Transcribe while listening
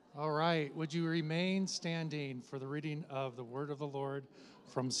right, would you remain standing for the reading of the word of the Lord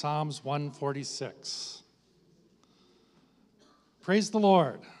from Psalms 146? Praise the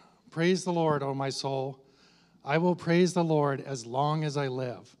Lord. Praise the Lord, O my soul. I will praise the Lord as long as I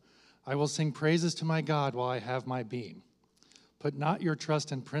live. I will sing praises to my God while I have my being. Put not your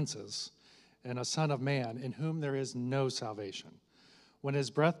trust in princes and a son of man in whom there is no salvation. When his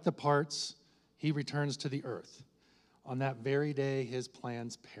breath departs, he returns to the earth. On that very day, his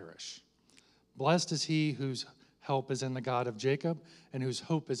plans perish. Blessed is he whose help is in the God of Jacob and whose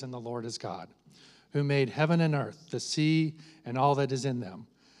hope is in the Lord his God, who made heaven and earth, the sea, and all that is in them,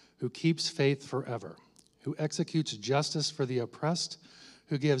 who keeps faith forever, who executes justice for the oppressed,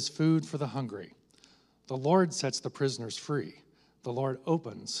 who gives food for the hungry. The Lord sets the prisoners free. The Lord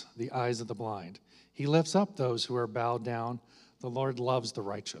opens the eyes of the blind. He lifts up those who are bowed down. The Lord loves the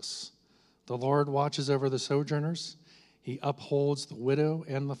righteous. The Lord watches over the sojourners. He upholds the widow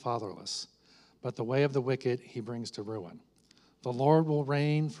and the fatherless. But the way of the wicked he brings to ruin. The Lord will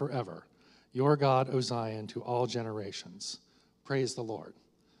reign forever. Your God, O Zion, to all generations. Praise the Lord.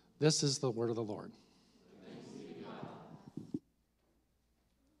 This is the word of the Lord. Thanks be to God.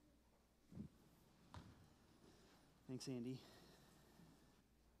 Thanks, Andy.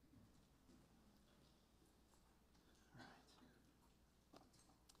 All right.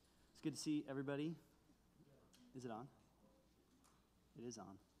 It's good to see everybody. Is it on? It is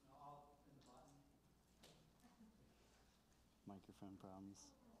on. Microphone problems.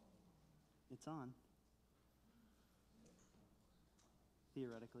 It's on.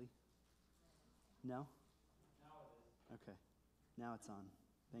 Theoretically. No? Now it is. Okay. Now it's on.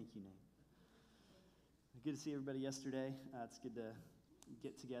 Thank you, Nate. Good to see everybody yesterday. It's good to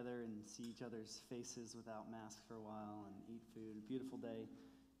get together and see each other's faces without masks for a while and eat food. Beautiful day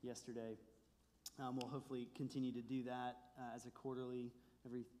yesterday. We'll hopefully continue to do that as a quarterly,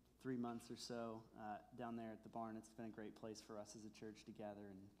 every 3 months or so down there at the barn. It's been a great place for us as a church to gather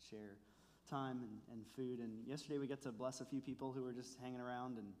and share time and food. And yesterday we got to bless a few people who were just hanging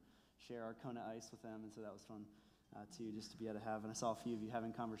around and share our Kona ice with them. And so that was fun too, just to be able to have. And I saw a few of you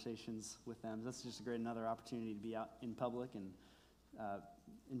having conversations with them. That's just a great another opportunity to be out in public and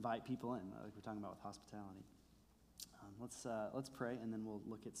invite people in, like we're talking about with hospitality. Let's pray, and then we'll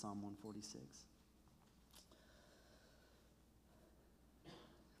look at Psalm 146.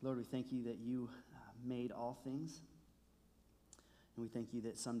 Lord, we thank you that you made all things, and we thank you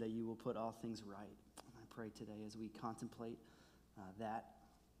that someday you will put all things right. And I pray today as we contemplate that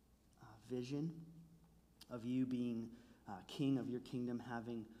vision of you being king of your kingdom,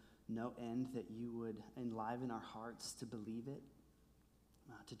 having no end, that you would enliven our hearts to believe it,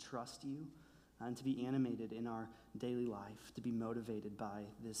 to trust you, and to be animated in our daily life, to be motivated by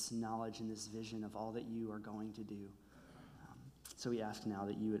this knowledge and this vision of all that you are going to do. So we ask now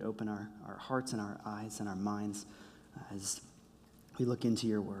that you would open our hearts and our eyes and our minds as we look into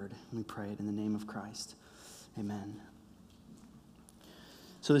your word. And we pray it in the name of Christ. Amen.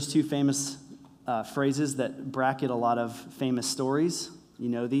 So there's two famous phrases that bracket a lot of famous stories. You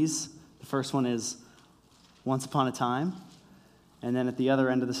know these. The first one is once upon a time. And then at the other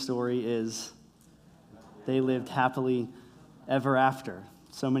end of the story is they lived happily ever after.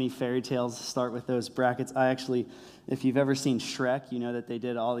 So many fairy tales start with those brackets. If you've ever seen Shrek, you know that they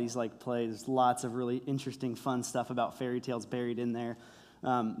did all these plays, lots of really interesting, fun stuff about fairy tales buried in there.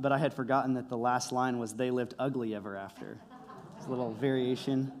 But I had forgotten that the last line was "They lived ugly ever after." It's a little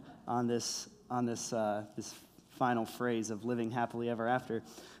variation on this final phrase of living happily ever after. And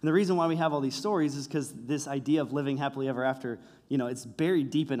the reason why we have all these stories is because this idea of living happily ever after, it's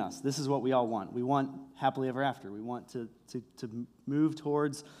buried deep in us. This is what we all want. We want happily ever after. We want to move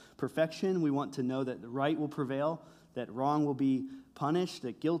towards perfection. We want to know that the right will prevail, that wrong will be punished,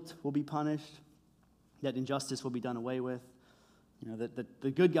 that guilt will be punished, that injustice will be done away with, that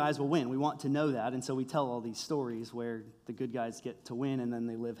the good guys will win. We want to know that, and so we tell all these stories where the good guys get to win and then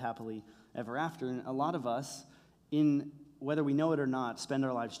they live happily ever after. And a lot of us, whether we know it or not, spend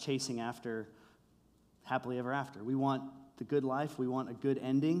our lives chasing after happily ever after. We want the good life. We want a good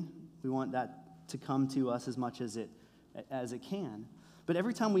ending. We want that to come to us as much as it can. But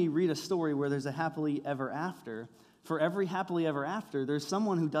every time we read a story where there's a happily ever after, for every happily ever after, there's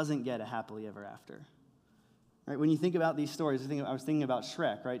someone who doesn't get a happily ever after. Right? When you think about these stories, I was thinking about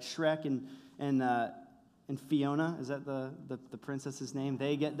Shrek, right? Shrek and Fiona, is that the princess's name?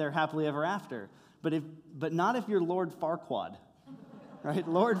 They get their happily ever after. But not if you're Lord Farquaad, right?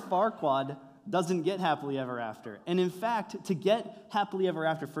 Lord Farquaad doesn't get happily ever after. And in fact, to get happily ever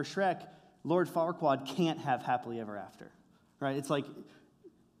after for Shrek, Lord Farquaad can't have happily ever after, right? It's like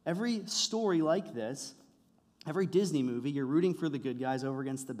every story like this Every Disney movie, you're rooting for the good guys over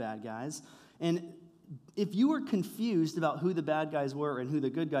against the bad guys. And if you were confused about who the bad guys were and who the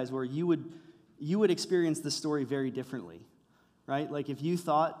good guys were, you would experience the story very differently, right? Like if you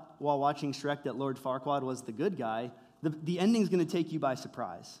thought while watching Shrek that Lord Farquaad was the good guy, the ending's going to take you by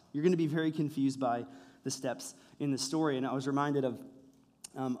surprise. You're going to be very confused by the steps in the story. And I was reminded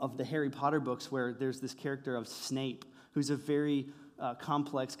of the Harry Potter books where there's this character of Snape, who's a very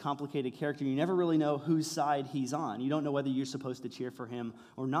complex, complicated character. You never really know whose side he's on. You don't know whether you're supposed to cheer for him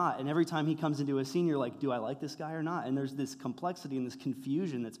or not. And every time he comes into a scene, you're like, do I like this guy or not? And there's this complexity and this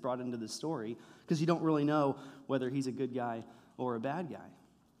confusion that's brought into the story because you don't really know whether he's a good guy or a bad guy.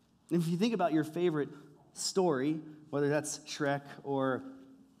 And if you think about your favorite story, whether that's Shrek or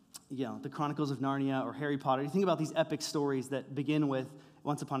the Chronicles of Narnia or Harry Potter, you think about these epic stories that begin with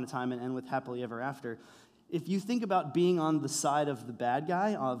Once Upon a Time and end with Happily Ever After. If you think about being on the side of the bad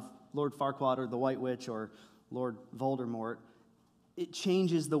guy, of Lord Farquaad or the White Witch or Lord Voldemort, it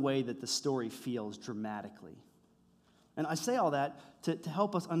changes the way that the story feels dramatically. And I say all that to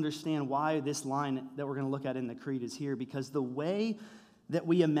help us understand why this line that we're going to look at in the Creed is here, because the way that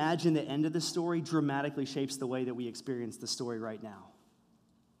we imagine the end of the story dramatically shapes the way that we experience the story right now.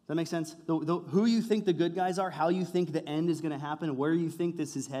 Does that make sense? Who you think the good guys are, how you think the end is going to happen, where you think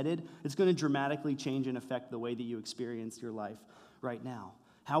this is headed, it's going to dramatically change and affect the way that you experience your life right now.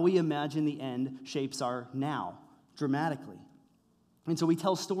 How we imagine the end shapes our now dramatically. And so we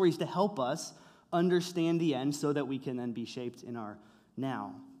tell stories to help us understand the end so that we can then be shaped in our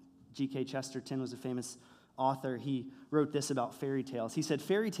now. G.K. Chesterton was a famous author. He wrote this about fairy tales. He said,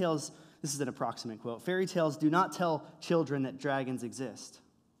 fairy tales, this is an approximate quote, fairy tales do not tell children that dragons exist.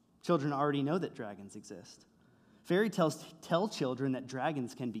 Children already know that dragons exist. Fairy tales tell children that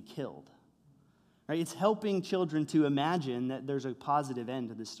dragons can be killed. Right? It's helping children to imagine that there's a positive end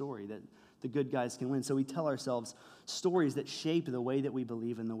to the story, that the good guys can win. So we tell ourselves stories that shape the way that we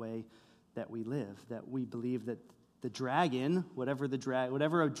believe and the way that we live, that we believe that the dragon, whatever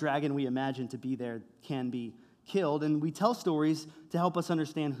a dragon we imagine to be there, can be killed. And we tell stories to help us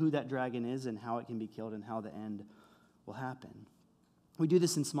understand who that dragon is and how it can be killed and how the end will happen. We do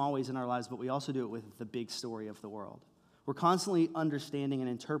this in small ways in our lives, but we also do it with the big story of the world. We're constantly understanding and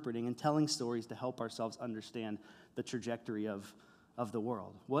interpreting and telling stories to help ourselves understand the trajectory of the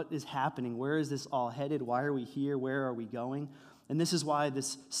world. What is happening? Where is this all headed? Why are we here? Where are we going? And this is why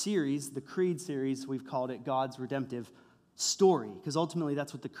this series, the Creed series, we've called it God's Redemptive Story, because ultimately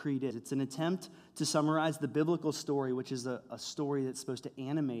that's what the Creed is. It's an attempt to summarize the biblical story, which is a story that's supposed to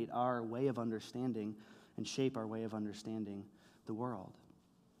animate our way of understanding and shape our way of understanding the world.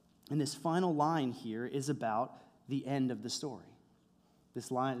 And this final line here is about the end of the story.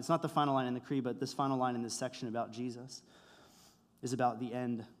 This line, it's not the final line in the Creed, but this final line in this section about Jesus is about the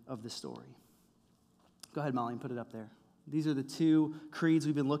end of the story. Go ahead, Molly, and put it up there. These are the two creeds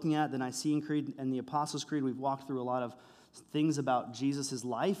we've been looking at, the Nicene Creed and the Apostles' Creed. We've walked through a lot of things about Jesus'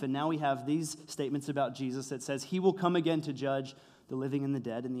 life, and now we have these statements about Jesus that says he will come again to judge the living and the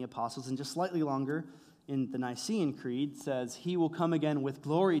dead in the Apostles, and just slightly longer in the Nicene Creed says he will come again with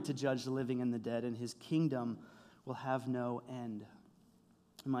glory to judge the living and the dead, and his kingdom will have no end.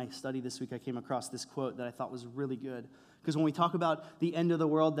 In my study this week, I came across this quote that I thought was really good. Because when we talk about the end of the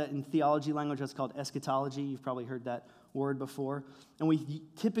world, that in theology language, that's called eschatology. You've probably heard that word before. And we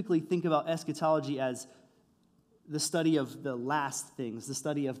typically think about eschatology as the study of the last things, the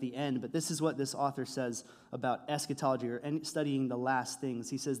study of the end. But this is what this author says about eschatology, or studying the last things.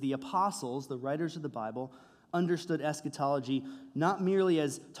 He says, the apostles, the writers of the Bible, understood eschatology not merely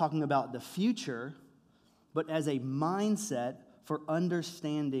as talking about the future, but as a mindset for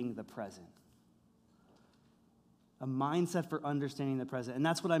understanding the present. A mindset for understanding the present. And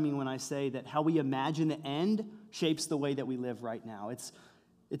that's what I mean when I say that how we imagine the end shapes the way that we live right now. It's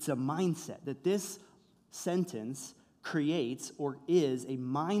a mindset, that this sentence creates or is a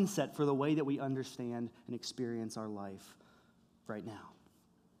mindset for the way that we understand and experience our life right now.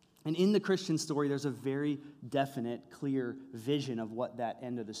 And in the Christian story, there's a very definite, clear vision of what that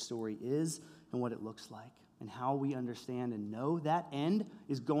end of the story is and what it looks like. And how we understand and know that end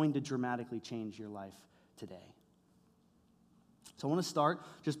is going to dramatically change your life today. So I want to start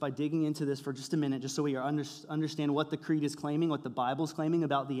just by digging into this for just a minute, just so we understand what the Creed is claiming, what the Bible's claiming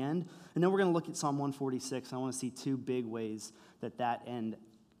about the end. And then we're going to look at Psalm 146, and I want to see two big ways that that end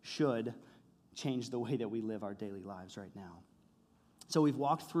should change the way that we live our daily lives right now. So we've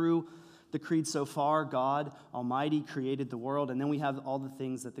walked through the Creed so far. God Almighty created the world, and then we have all the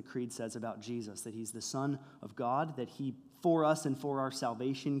things that the Creed says about Jesus, that he's the Son of God, that he, for us and for our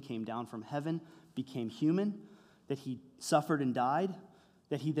salvation, came down from heaven, became human, that he suffered and died,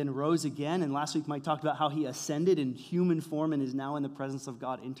 that he then rose again. And last week, Mike talked about how he ascended in human form and is now in the presence of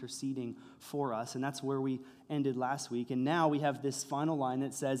God interceding for us. And that's where we ended last week. And now we have this final line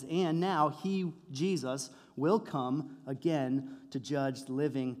that says, and now he, Jesus, will come again to judge the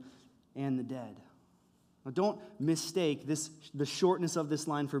living and the dead. Now, don't mistake the shortness of this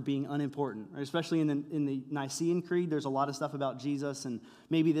line for being unimportant, right? Especially in the Nicene Creed. There's a lot of stuff about Jesus, and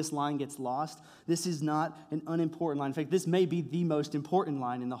maybe this line gets lost. This is not an unimportant line. In fact, this may be the most important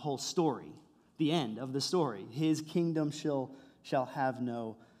line in the whole story, the end of the story. His kingdom shall have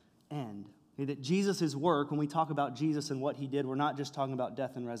no end. Okay, that Jesus' work, when we talk about Jesus and what he did, we're not just talking about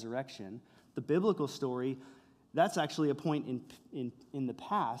death and resurrection. The biblical story, that's actually a point in the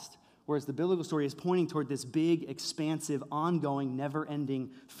past, whereas the biblical story is pointing toward this big, expansive, ongoing, never-ending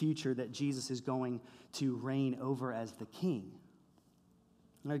future that Jesus is going to reign over as the king.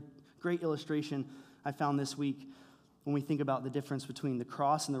 A great illustration I found this week when we think about the difference between the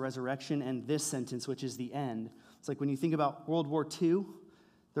cross and the resurrection and this sentence, which is the end. It's like when you think about World War II,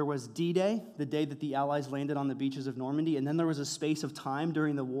 there was D-Day, the day that the Allies landed on the beaches of Normandy, and then there was a space of time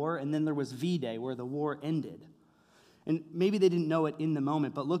during the war, and then there was V-Day, where the war ended. And maybe they didn't know it in the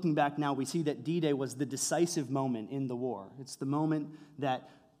moment, but looking back now, we see that D-Day was the decisive moment in the war. It's the moment that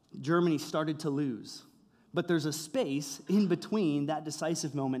Germany started to lose. But there's a space in between that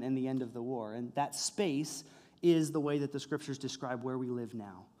decisive moment and the end of the war. And that space is the way that the scriptures describe where we live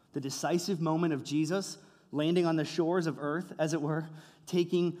now. The decisive moment of Jesus landing on the shores of earth, as it were,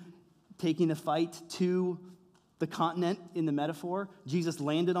 taking the fight to the continent in the metaphor. Jesus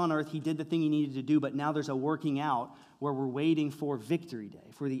landed on earth. He did the thing he needed to do, but now there's a working out where we're waiting for victory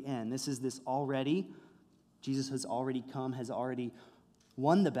day, for the end. This already. Jesus has already come, has already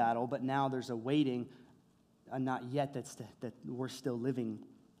won the battle, but now there's a waiting, not yet, that we're still living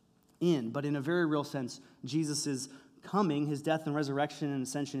in. But in a very real sense, Jesus' coming, his death and resurrection and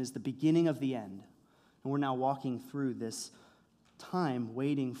ascension is the beginning of the end. And we're now walking through this time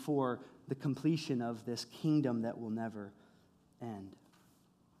waiting for the completion of this kingdom that will never end.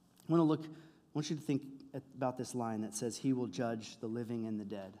 I want you to think about this line that says, he will judge the living and the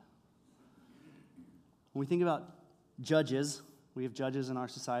dead. When we think about judges, we have judges in our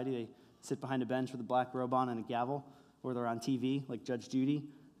society. They sit behind a bench with a black robe on and a gavel, or they're on TV, like Judge Judy,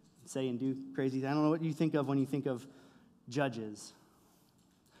 say and do crazy things. I don't know what you think of when you think of judges.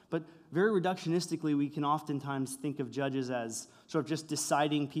 But very reductionistically, we can oftentimes think of judges as sort of just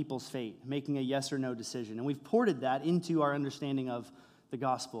deciding people's fate, making a yes or no decision. And we've ported that into our understanding of the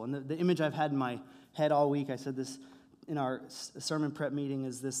gospel. And the image I've had in my head all week, I said this in our sermon prep meeting,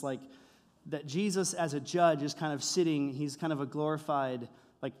 is this like that Jesus as a judge is kind of sitting, he's kind of a glorified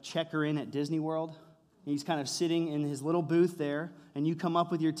like checker-in at Disney World. He's kind of sitting in his little booth there, and you come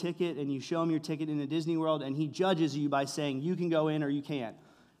up with your ticket, and you show him your ticket in a Disney World, and he judges you by saying, you can go in or you can't.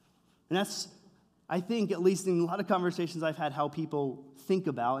 And that's, I think, at least in a lot of conversations I've had, how people think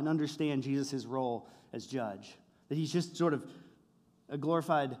about and understand Jesus' role as judge. That he's just sort of a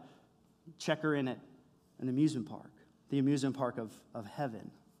glorified checker in at an amusement park, the amusement park of heaven.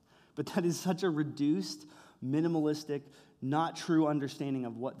 But that is such a reduced, minimalistic, not true understanding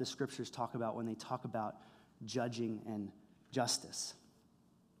of what the scriptures talk about when they talk about judging and justice.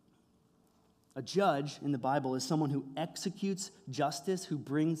 A judge in the Bible is someone who executes justice, who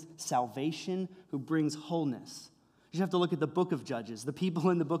brings salvation, who brings wholeness. You just have to look at the book of Judges. The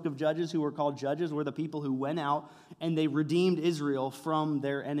people in the book of Judges who were called judges were the people who went out and they redeemed Israel from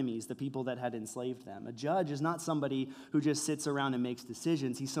their enemies, the people that had enslaved them. A judge is not somebody who just sits around and makes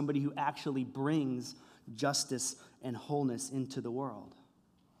decisions. He's somebody who actually brings justice and wholeness into the world.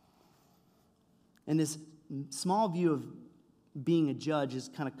 And this small view of being a judge is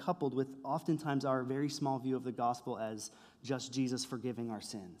kind of coupled with oftentimes our very small view of the gospel as just Jesus forgiving our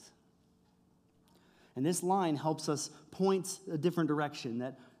sins. And this line helps us point a different direction,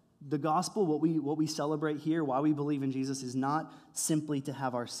 that the gospel, what we celebrate here, why we believe in Jesus, is not simply to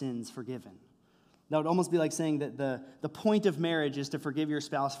have our sins forgiven. That would almost be like saying that the point of marriage is to forgive your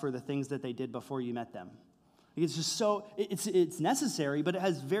spouse for the things that they did before you met them. It's just so, it's necessary, but it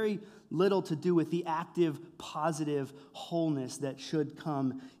has very little to do with the active, positive wholeness that should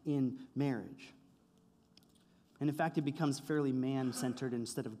come in marriage. And in fact, it becomes fairly man-centered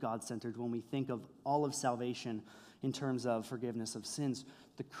instead of God-centered when we think of all of salvation in terms of forgiveness of sins.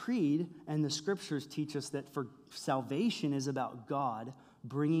 The Creed and the Scriptures teach us that for salvation is about God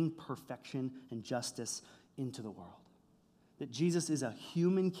bringing perfection and justice into the world. That Jesus is a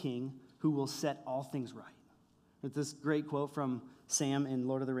human king who will set all things right. There's this great quote from Sam in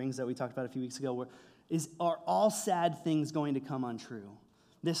Lord of the Rings that we talked about a few weeks ago, are all sad things going to come untrue?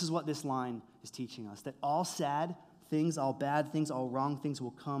 This is what this line is teaching us, that all sad things, all bad things, all wrong things will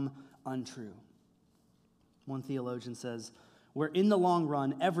come untrue. One theologian says, where in the long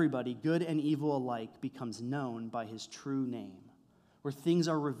run, everybody, good and evil alike, becomes known by his true name, where things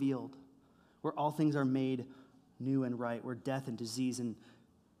are revealed, where all things are made new and right, where death and disease and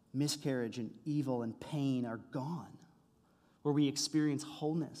miscarriage and evil and pain are gone, where we experience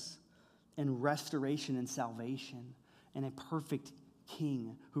wholeness and restoration and salvation and a perfect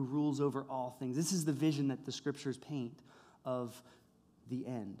king who rules over all things. This is the vision that the scriptures paint of the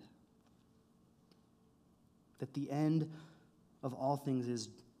end. That the end of all things is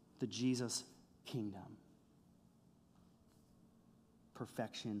the Jesus kingdom.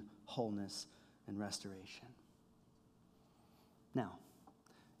 Perfection, wholeness, and restoration. Now,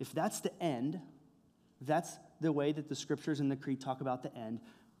 if that's the end, that's the way that the scriptures and the creed talk about the end,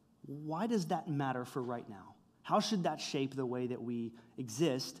 why does that matter for right now? How should that shape the way that we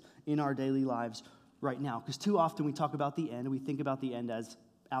exist in our daily lives right now? Because too often we talk about the end, and we think about the end as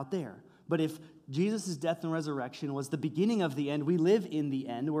out there. But if Jesus' death and resurrection was the beginning of the end, we live in the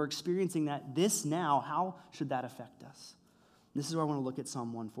end, we're experiencing that this now, how should that affect us? This is where I want to look at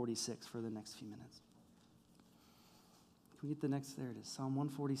Psalm 146 for the next few minutes. Can we get the next? There it is. Psalm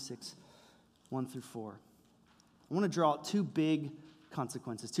 146, 1 through 4. I want to draw out two big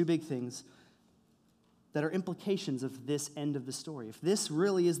consequences, two big things that are implications of this end of the story. If this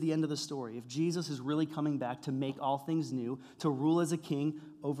really is the end of the story, if Jesus is really coming back to make all things new, to rule as a king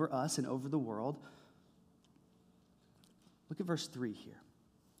over us and over the world, look at verse 3 here.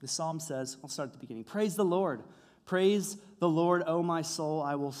 The psalm says, I'll start at the beginning, praise the Lord. Praise the Lord, O my soul.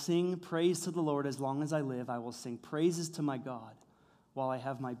 I will sing praise to the Lord as long as I live. I will sing praises to my God while I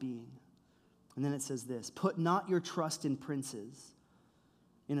have my being. And then it says this, put not your trust in princes,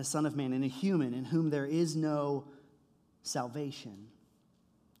 in a son of man, in a human, in whom there is no salvation.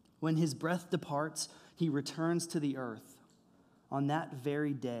 When his breath departs, he returns to the earth. On that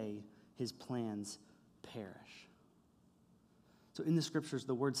very day, his plans perish. So in the scriptures,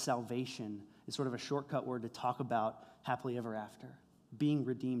 the word salvation is sort of a shortcut word to talk about happily ever after, being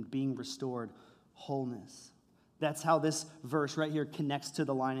redeemed, being restored, wholeness. That's how this verse right here connects to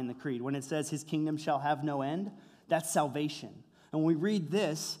the line in the creed. When it says his kingdom shall have no end, that's salvation. And when we read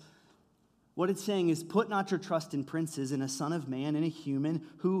this, what it's saying is, put not your trust in princes, in a son of man, in a human,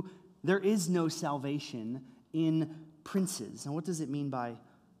 who there is no salvation in princes. And what does it mean by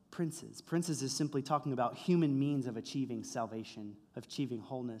princes? Princes is simply talking about human means of achieving salvation, of achieving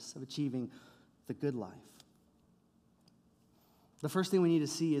wholeness, of achieving the good life. The first thing we need to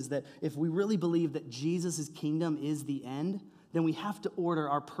see is that if we really believe that Jesus' kingdom is the end, then we have to order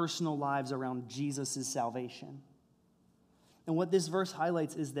our personal lives around Jesus' salvation. And what this verse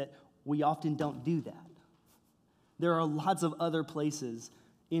highlights is that we often don't do that. There are lots of other places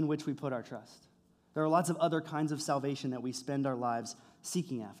in which we put our trust. There are lots of other kinds of salvation that we spend our lives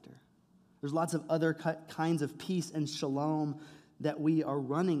seeking after. There's lots of other kinds of peace and shalom that we are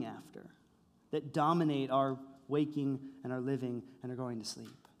running after, that dominate our waking and our living and are going to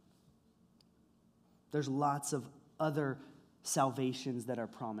sleep. There's lots of other salvations that are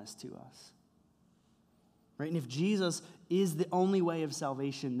promised to us. Right? And if Jesus is the only way of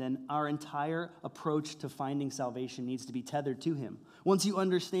salvation, then our entire approach to finding salvation needs to be tethered to him. Once you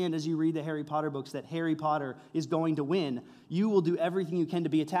understand, as you read the Harry Potter books, that Harry Potter is going to win, you will do everything you can to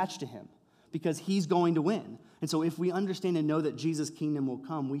be attached to him because he's going to win. And so if we understand and know that Jesus' kingdom will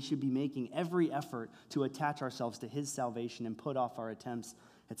come, we should be making every effort to attach ourselves to his salvation and put off our attempts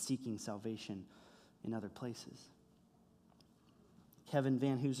at seeking salvation in other places. Kevin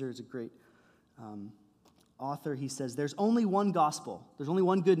Van Hooser is a great author. He says, there's only one gospel. There's only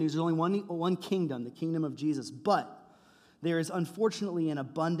one good news. There's only one kingdom, the kingdom of Jesus. But there is unfortunately an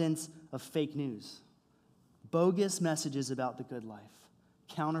abundance of fake news, bogus messages about the good life,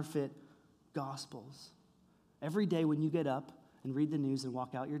 counterfeit gospels. Every day when you get up and read the news and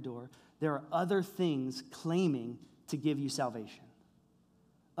walk out your door, there are other things claiming to give you salvation.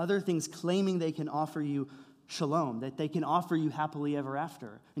 Other things claiming they can offer you shalom, that they can offer you happily ever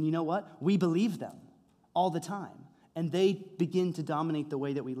after. And you know what? We believe them all the time. And they begin to dominate the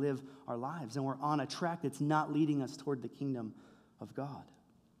way that we live our lives. And we're on a track that's not leading us toward the kingdom of God.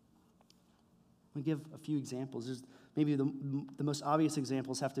 We give a few examples. There's maybe the most obvious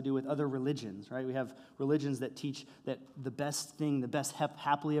examples have to do with other religions, right? We have religions that teach that the best thing, the best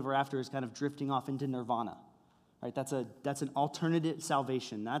happily ever after is kind of drifting off into nirvana, right? That's an alternative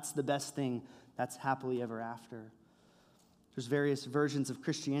salvation. That's the best thing. That's happily ever after. There's various versions of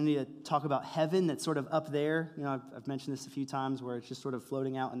Christianity that talk about heaven that's sort of up there. You know, I've mentioned this a few times where it's just sort of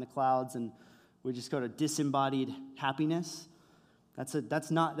floating out in the clouds and we just go to disembodied happiness.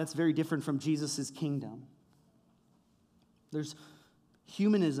 That's very different from Jesus' kingdom. There's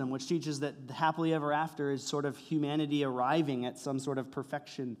humanism, which teaches that the happily ever after is sort of humanity arriving at some sort of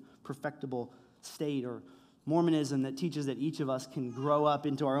perfectible state, or Mormonism that teaches that each of us can grow up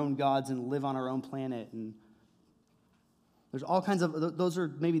into our own gods and live on our own planet. And there's all kinds of, those are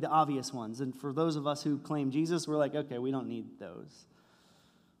maybe the obvious ones. And for those of us who claim Jesus, we're like, okay, we don't need those.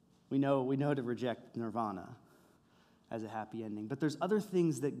 We know to reject nirvana as a happy ending. But there's other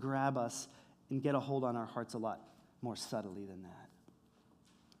things that grab us and get a hold on our hearts a lot more subtly than that.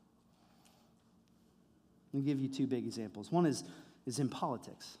 Let me give you two big examples. One is in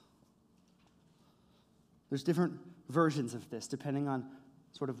politics. There's different versions of this depending on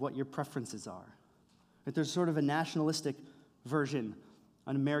sort of what your preferences are. But there's sort of a nationalistic version,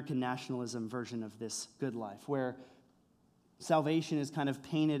 an American nationalism version of this good life, where salvation is kind of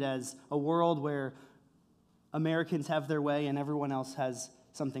painted as a world where Americans have their way and everyone else has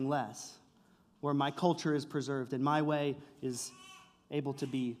something less, where my culture is preserved and my way is able to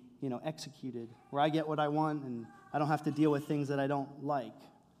be, executed, where I get what I want and I don't have to deal with things that I don't like.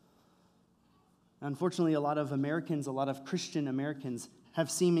 Unfortunately, a lot of Americans, a lot of Christian Americans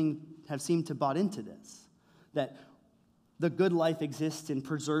have seemed to bought into this, that the good life exists in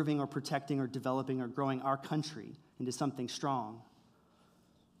preserving or protecting or developing or growing our country into something strong.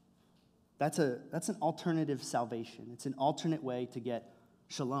 That's an alternative salvation. It's an alternate way to get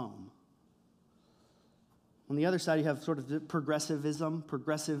shalom. On the other side, you have sort of the progressive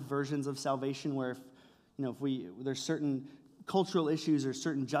versions of salvation, where there's certain cultural issues or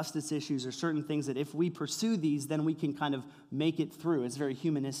certain justice issues or certain things that if we pursue these, then we can kind of make it through. It's very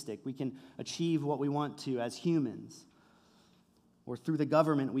humanistic. We can achieve what we want to as humans. Or through the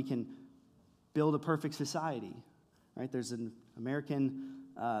government, we can build a perfect society. Right? There's an American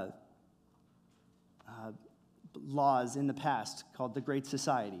laws in the past called the Great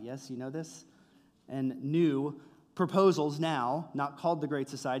Society. Yes, you know this? And new proposals now, not called the Great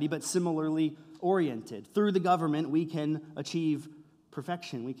Society, but similarly oriented. Through the government, we can achieve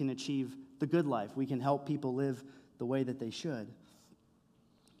perfection. We can achieve the good life. We can help people live the way that they should.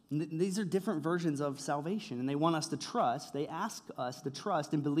 These are different versions of salvation, and they want us to trust. They ask us to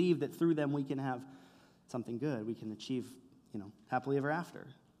trust and believe that through them we can have something good. We can achieve, happily ever after.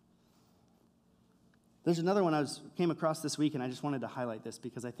 There's another one I came across this week, and I just wanted to highlight this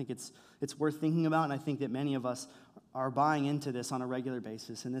because I think it's worth thinking about, and I think that many of us are buying into this on a regular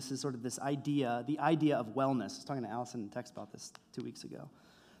basis. And this is sort of the idea of wellness. I was talking to Allison in text about this 2 weeks ago.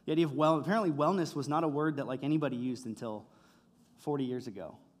 The idea of apparently wellness was not a word that anybody used until 40 years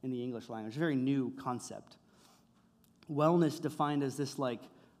ago in the English language. A very new concept. Wellness defined as this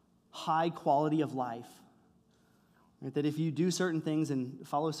high quality of life. Right? That if you do certain things and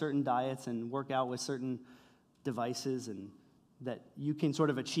follow certain diets and work out with certain devices, and that you can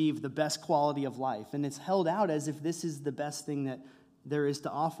sort of achieve the best quality of life. And it's held out as if this is the best thing that there is to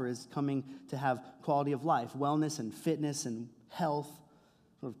offer, is coming to have quality of life, wellness and fitness and health,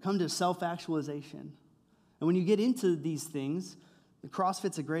 sort of come to self-actualization. And when you get into these things,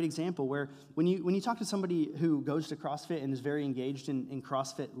 CrossFit's a great example where when you talk to somebody who goes to CrossFit and is very engaged in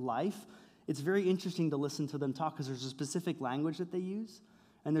CrossFit life, it's very interesting to listen to them talk because there's a specific language that they use,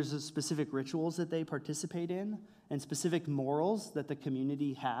 and there's a specific rituals that they participate in, and specific morals that the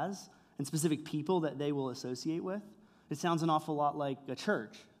community has, and specific people that they will associate with. It sounds an awful lot like a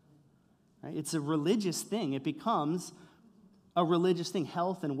church. Right? It's a religious thing. It becomes a religious thing,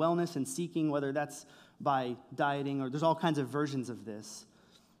 health and wellness and seeking, whether that's by dieting or there's all kinds of versions of this.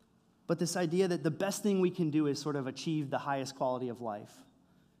 But this idea that the best thing we can do is sort of achieve the highest quality of life.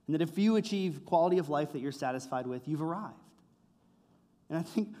 And that if you achieve quality of life that you're satisfied with, you've arrived. And I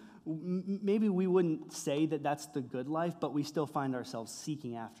think maybe we wouldn't say that that's the good life, but we still find ourselves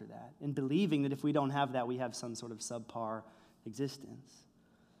seeking after that and believing that if we don't have that, we have some sort of subpar existence.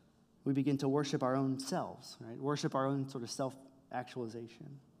 We begin to worship our own selves, right? Worship our own sort of self-actualization.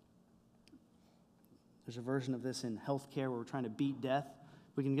 There's a version of this in healthcare where we're trying to beat death.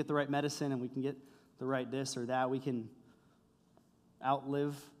 We can get the right medicine and we can get the right this or that. We can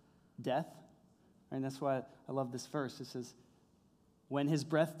outlive death. And that's why I love this verse. It says, when his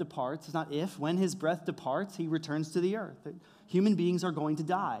breath departs, it's not if, when his breath departs, he returns to the earth. Human beings are going to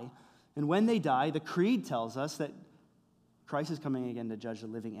die. And when they die, the creed tells us that Christ is coming again to judge the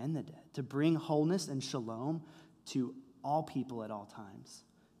living and the dead, to bring wholeness and shalom to all people at all times,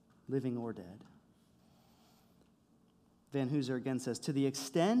 living or dead. Van Hooser again says, to the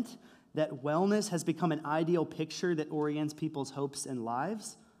extent that wellness has become an ideal picture that orients people's hopes and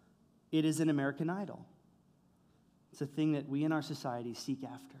lives, it is an American idol. It's a thing that we in our society seek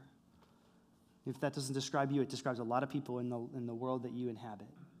after. If that doesn't describe you, it describes a lot of people in the world that you inhabit,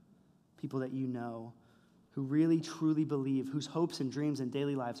 people that you know, who really truly believe, whose hopes and dreams and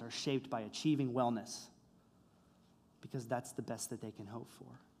daily lives are shaped by achieving wellness, because that's the best that they can hope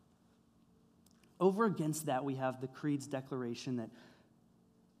for. Over against that, we have the Creed's declaration that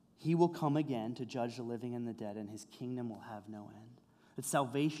he will come again to judge the living and the dead, and his kingdom will have no end. That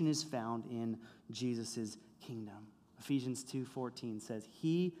salvation is found in Jesus' kingdom. Ephesians 2:14 says,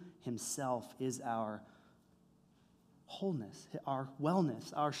 he himself is our wholeness, our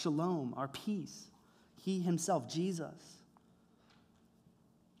wellness, our shalom, our peace. He himself, Jesus.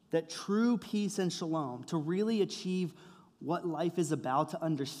 That true peace and shalom, to really achieve what life is about, to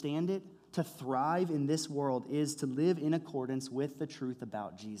understand it, to thrive in this world, is to live in accordance with the truth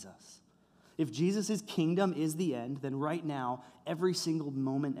about Jesus. If Jesus' kingdom is the end, then right now, every single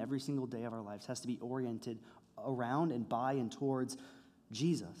moment, every single day of our lives has to be oriented around and by and towards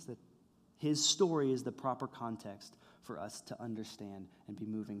Jesus. That his story is the proper context for us to understand and be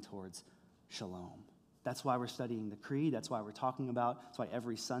moving towards shalom. That's why we're studying the Creed. That's why we're talking about, that's why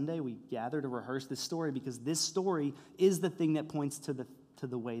every Sunday we gather to rehearse this story, because this story is the thing that points to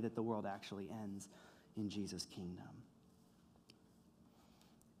the way that the world actually ends in Jesus' kingdom.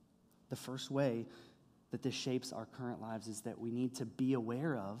 The first way that this shapes our current lives is that we need to be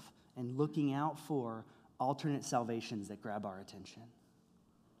aware of and looking out for alternate salvations that grab our attention.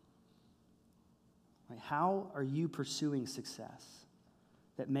 Right? How are you pursuing success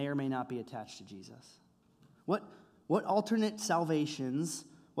that may or may not be attached to Jesus? What alternate salvations,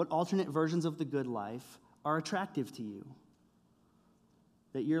 what alternate versions of the good life are attractive to you?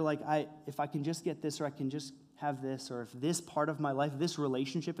 That you're like, if I can just get this, or I can just have this, or if this part of my life, this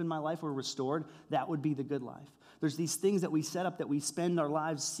relationship in my life were restored, that would be the good life. There's these things that we set up that we spend our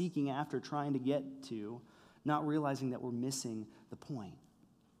lives seeking after, trying to get to, not realizing that we're missing the point.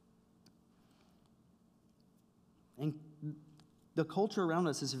 And the culture around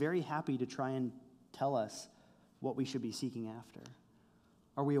us is very happy to try and tell us what we should be seeking after.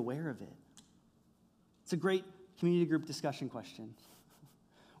 Are we aware of it? It's a great community group discussion question.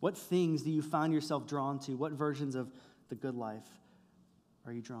 What things do you find yourself drawn to? What versions of the good life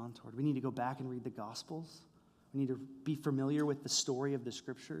are you drawn toward? We need to go back and read the Gospels. We need to be familiar with the story of the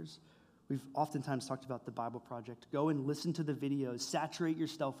Scriptures. We've oftentimes talked about the Bible Project. Go and listen to the videos. Saturate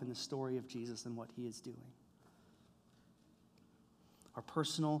yourself in the story of Jesus and what he is doing. Our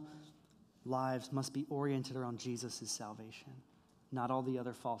personal lives must be oriented around Jesus' salvation, not all the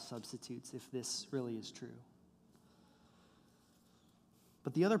other false substitutes, if this really is true.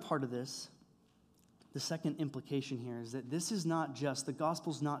 But the other part of this, the second implication here, is that this is not just, the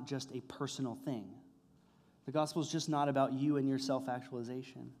gospel's not just a personal thing. The gospel's just not about you and your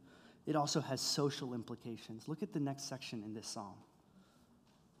self-actualization. It also has social implications. Look at the next section in this psalm.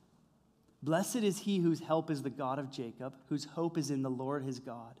 Blessed is he whose help is the God of Jacob, whose hope is in the Lord his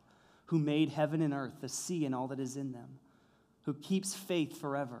God, who made heaven and earth, the sea and all that is in them, who keeps faith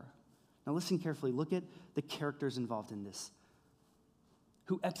forever. Now listen carefully. Look at the characters involved in this.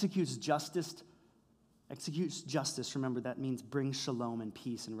 Who executes justice. Remember, that means brings shalom and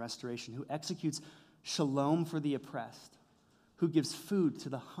peace and restoration. Who executes shalom for the oppressed. Who gives food to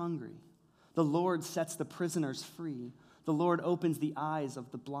the hungry. The Lord sets the prisoners free. The Lord opens the eyes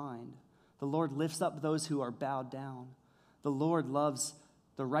of the blind. The Lord lifts up those who are bowed down. The Lord loves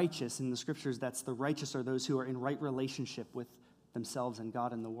the righteous. In the scriptures, that's the righteous are those who are in right relationship with themselves and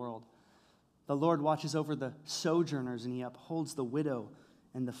God and the world. The Lord watches over the sojourners, and he upholds the widow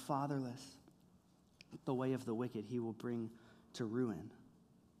and the fatherless. The way of the wicked he will bring to ruin.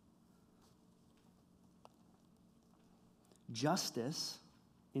 Justice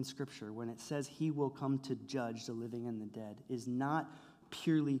in Scripture, when it says he will come to judge the living and the dead, is not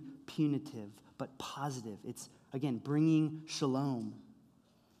purely punitive, but positive. It's, again, bringing shalom.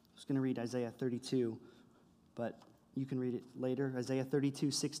 I was going to read Isaiah 32, but you can read it later. Isaiah 32,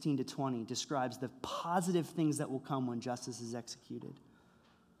 16 to 20 describes the positive things that will come when justice is executed.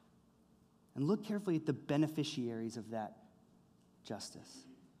 And look carefully at the beneficiaries of that justice.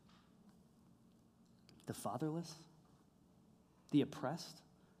 The fatherless, the oppressed,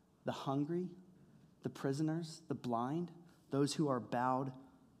 the hungry, the prisoners, the blind, those who are bowed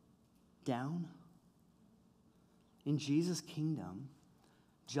down. In Jesus' kingdom,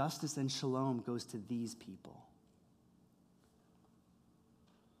 justice and shalom goes to these people.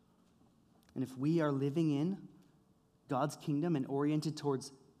 And if we are living in God's kingdom and oriented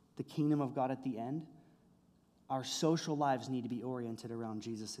towards the kingdom of God at the end, our social lives need to be oriented around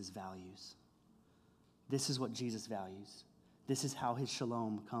Jesus' values. This is what Jesus values. This is how his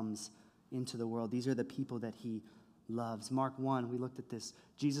shalom comes into the world. These are the people that he loves. Mark 1, we looked at this.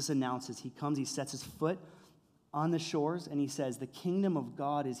 Jesus announces, he comes, he sets his foot on the shores, and he says, the kingdom of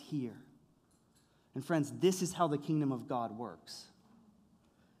God is here. And friends, this is how the kingdom of God works.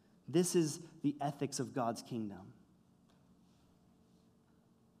 This is the ethics of God's kingdom.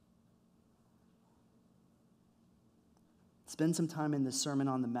 Spend some time in the Sermon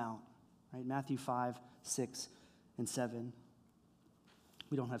on the Mount, right? Matthew 5, 6, and 7.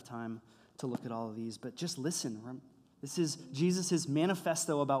 We don't have time to look at all of these, but just listen. This is Jesus'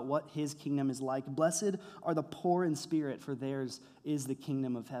 manifesto about what his kingdom is like. Blessed are the poor in spirit, for theirs is the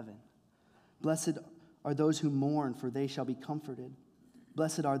kingdom of heaven. Blessed are those who mourn, for they shall be comforted.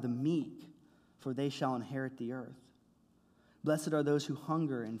 Blessed are the meek, for they shall inherit the earth. Blessed are those who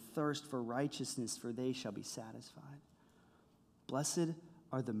hunger and thirst for righteousness, for they shall be satisfied. Blessed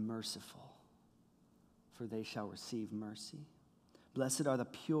are the merciful, for they shall receive mercy. Blessed are the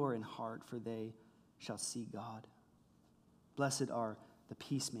pure in heart, for they shall see God. Blessed are the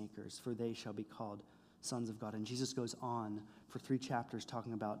peacemakers, for they shall be called sons of God. And Jesus goes on for 3 chapters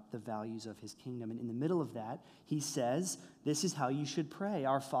talking about the values of his kingdom. And in the middle of that, he says, this is how you should pray.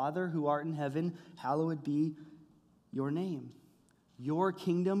 Our Father who art in heaven, hallowed be your name. Your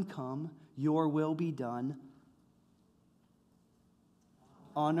kingdom come, your will be done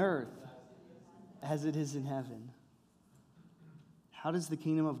on earth as it is in heaven. How does the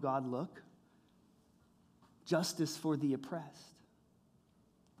kingdom of God look? Justice for the oppressed,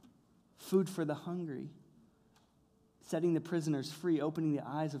 food for the hungry, setting the prisoners free, opening the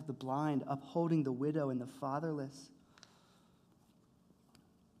eyes of the blind, upholding the widow and the fatherless.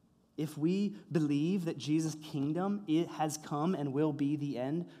 If we believe that Jesus' kingdom it has come and will be the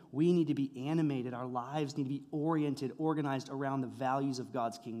end, we need to be animated. Our lives need to be oriented, organized around the values of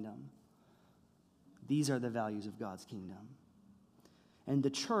God's kingdom. These are the values of God's kingdom. And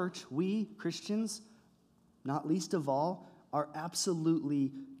the church, we Christians, not least of all, are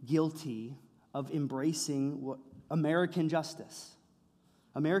absolutely guilty of embracing what American justice.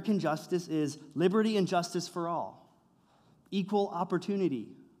 American justice is liberty and justice for all. Equal opportunity.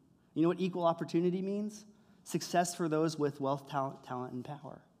 You know what equal opportunity means? Success for those with wealth, talent, and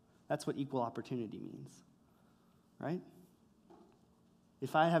power. That's what equal opportunity means, right?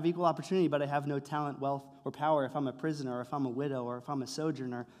 If I have equal opportunity, but I have no talent, wealth, or power, if I'm a prisoner, or if I'm a widow, or if I'm a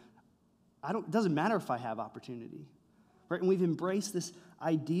sojourner, it doesn't matter if I have opportunity, right? And we've embraced this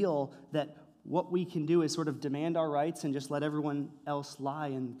ideal that what we can do is sort of demand our rights and just let everyone else lie.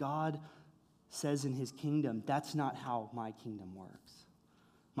 And God says in his kingdom, that's not how my kingdom works.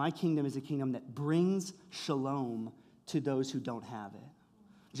 My kingdom is a kingdom that brings shalom to those who don't have it.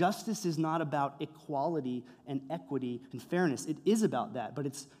 Justice is not about equality and equity and fairness. It is about that, but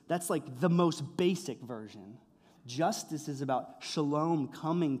that's like the most basic version. Justice is about shalom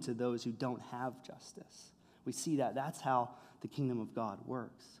coming to those who don't have justice. We see that. That's how the kingdom of God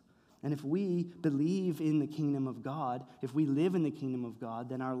works. And if we believe in the kingdom of God, if we live in the kingdom of God,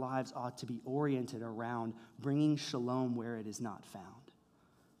 then our lives ought to be oriented around bringing shalom where it is not found.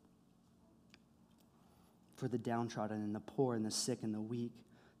 For the downtrodden and the poor and the sick and the weak,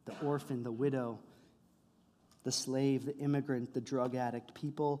 the orphan, the widow, the slave, the immigrant, the drug addict,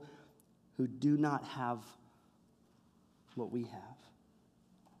 people who do not have what we have.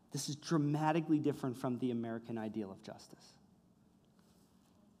 This is dramatically different from the American ideal of justice.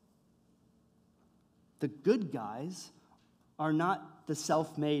 The good guys are not the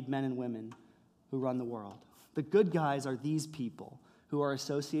self-made men and women who run the world. The good guys are these people who are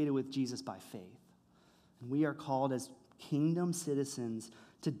associated with Jesus by faith. And we are called as kingdom citizens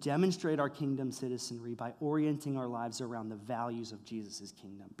to demonstrate our kingdom citizenry by orienting our lives around the values of Jesus'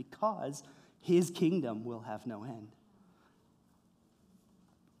 kingdom, because his kingdom will have no end.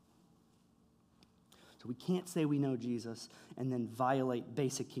 So we can't say we know Jesus and then violate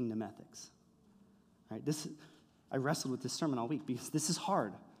basic kingdom ethics. Right? I wrestled with this sermon all week because this is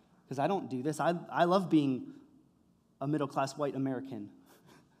hard, because I don't do this. I love being a middle-class white American.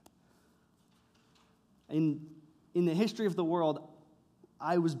 In the history of the world,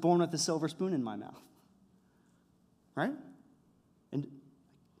 I was born with a silver spoon in my mouth, right? And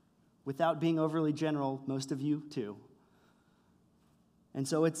without being overly general, most of you too. And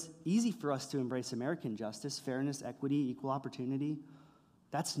so it's easy for us to embrace American justice, fairness, equity, equal opportunity.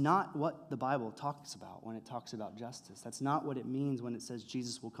 That's not what the Bible talks about when it talks about justice. That's not what it means when it says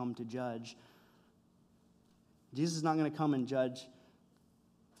Jesus will come to judge. Jesus is not going to come and judge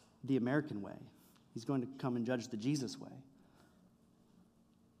the American way. He's going to come and judge the Jesus way.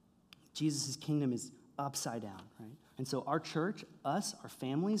 Jesus' kingdom is upside down, right? And so our church, us, our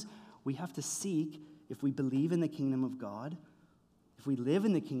families, we have to seek, if we believe in the kingdom of God, if we live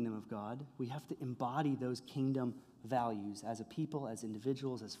in the kingdom of God, we have to embody those kingdom values as a people, as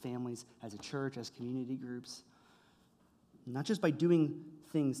individuals, as families, as a church, as community groups. not just by doing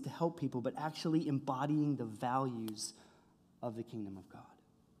things to help people, but actually embodying the values of the kingdom of God.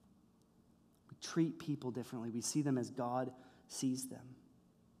 We treat people differently. We see them as God sees them.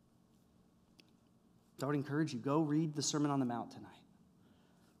 So I would encourage you, go read the Sermon on the Mount tonight.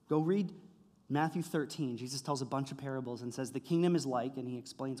 Go read Matthew 13. Jesus tells a bunch of parables and says the kingdom is like, and he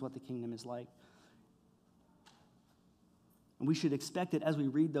explains what the kingdom is like. And we should expect that as we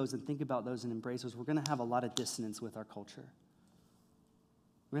read those and think about those and embrace those, we're going to have a lot of dissonance with our culture.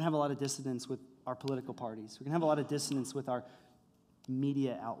 We're going to have a lot of dissonance with our political parties. We're going to have a lot of dissonance with our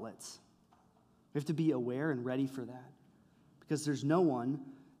media outlets. We have to be aware and ready for that because there's no one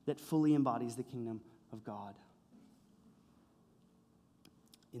that fully embodies the kingdom of God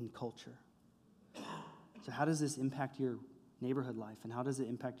in culture. So how does this impact your neighborhood life? And how does it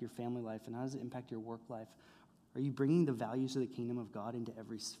impact your family life? And how does it impact your work life? Are you bringing the values of the kingdom of God into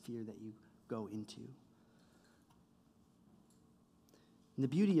every sphere that you go into? And the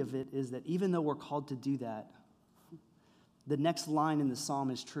beauty of it is that even though we're called to do that, the next line in the psalm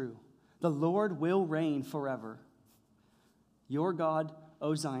is true. The Lord will reign forever. Your God,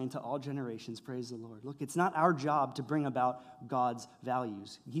 O Zion, to all generations, praise the Lord. Look, it's not our job to bring about God's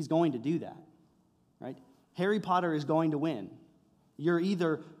values. He's going to do that, right? Harry Potter is going to win. You're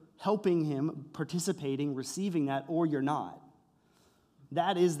either helping him, participating, receiving that, or you're not.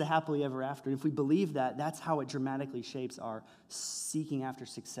 That is the happily ever after. If we believe that, that's how it dramatically shapes our seeking after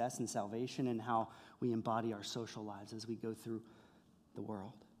success and salvation and how we embody our social lives as we go through the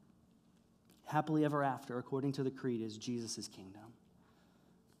world. Happily ever after, according to the creed, is Jesus' kingdom.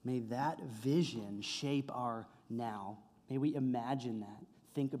 May that vision shape our now. May we imagine that,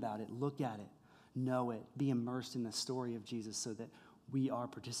 think about it, look at it, know it, be immersed in the story of Jesus so that we are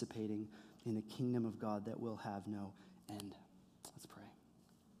participating in the kingdom of God that will have no end. Let's pray.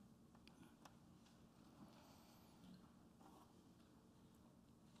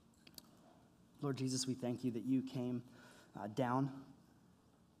 Lord Jesus, we thank you that you came down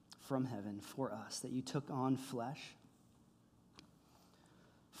from heaven for us, that you took on flesh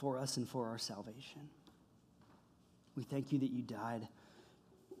for us and for our salvation. We thank you that you died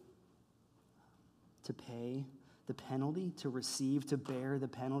to pay the penalty, to receive, to bear the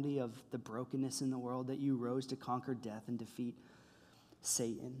penalty of the brokenness in the world, that you rose to conquer death and defeat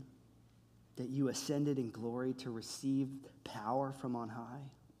Satan, that you ascended in glory to receive power from on high,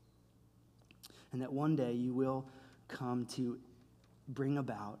 and that one day you will come to bring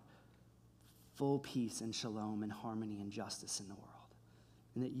about full peace and shalom and harmony and justice in the world,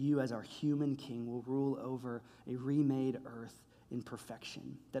 and that you as our human king will rule over a remade earth in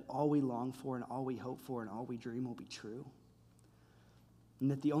perfection, that all we long for and all we hope for and all we dream will be true. And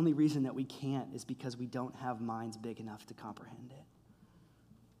that the only reason that we can't is because we don't have minds big enough to comprehend it.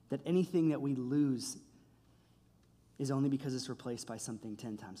 That anything that we lose is only because it's replaced by something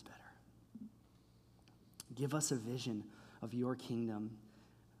 10 times better. Give us a vision of your kingdom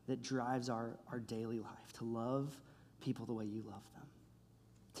that drives our daily life, to love people the way you love them,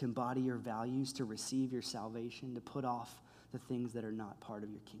 to embody your values, to receive your salvation, to put off the things that are not part of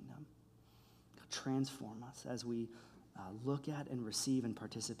your kingdom. Transform us as we look at and receive and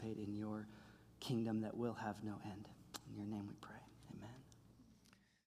participate in your kingdom that will have no end. In your name we pray. Amen.